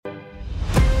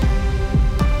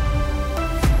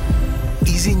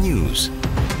Easy News.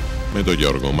 Με τον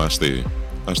Γιώργο Μάστη.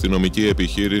 Αστυνομική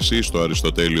επιχείρηση στο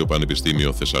Αριστοτέλειο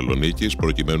Πανεπιστήμιο Θεσσαλονίκης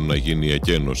προκειμένου να γίνει η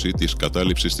εκένωση της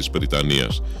κατάληψης της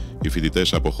Πριτανίας. Οι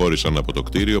φοιτητές αποχώρησαν από το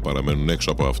κτίριο, παραμένουν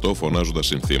έξω από αυτό φωνάζοντας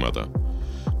συνθήματα.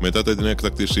 Μετά την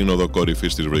έκτακτη σύνοδο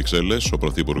κορυφής στις Βρυξέλλες, ο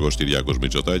Πρωθυπουργός Κυριάκος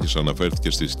Μητσοτάκης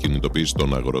αναφέρθηκε στις κινητοποιήσεις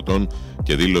των αγροτών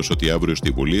και δήλωσε ότι αύριο στη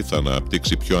Βουλή θα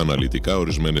αναπτύξει πιο αναλυτικά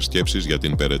ορισμένες σκέψεις για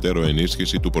την περαιτέρω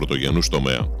ενίσχυση του πρωτογενούς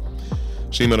τομέα.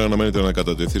 Σήμερα αναμένεται να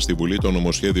κατατεθεί στη Βουλή το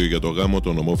νομοσχέδιο για το γάμο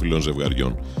των ομόφυλων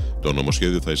ζευγαριών. Το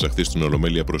νομοσχέδιο θα εισαχθεί στην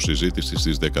Ολομέλεια προς συζήτηση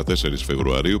στις 14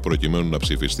 Φεβρουαρίου προκειμένου να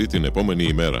ψηφιστεί την επόμενη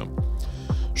ημέρα.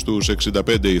 Στους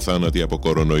 65 οι θάνατοι από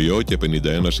κορονοϊό και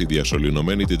 51 οι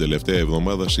διασωληνωμένοι την τελευταία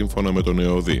εβδομάδα σύμφωνα με τον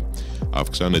ΕΟΔΗ.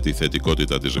 Αυξάνεται η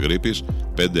θετικότητα της γρίπης,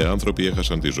 5 άνθρωποι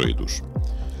έχασαν τη ζωή τους.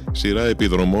 Σειρά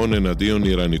επιδρομών εναντίον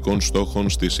ιρανικών στόχων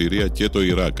στη Συρία και το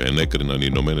Ιράκ ενέκριναν οι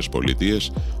Ηνωμένες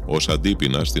Πολιτείες ως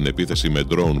αντίπεινα στην επίθεση με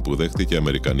ντρόουν που δέχτηκε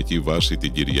αμερικανική βάση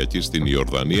την Κυριακή στην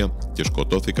Ιορδανία και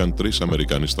σκοτώθηκαν 3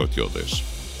 Αμερικανοί στρατιώτες.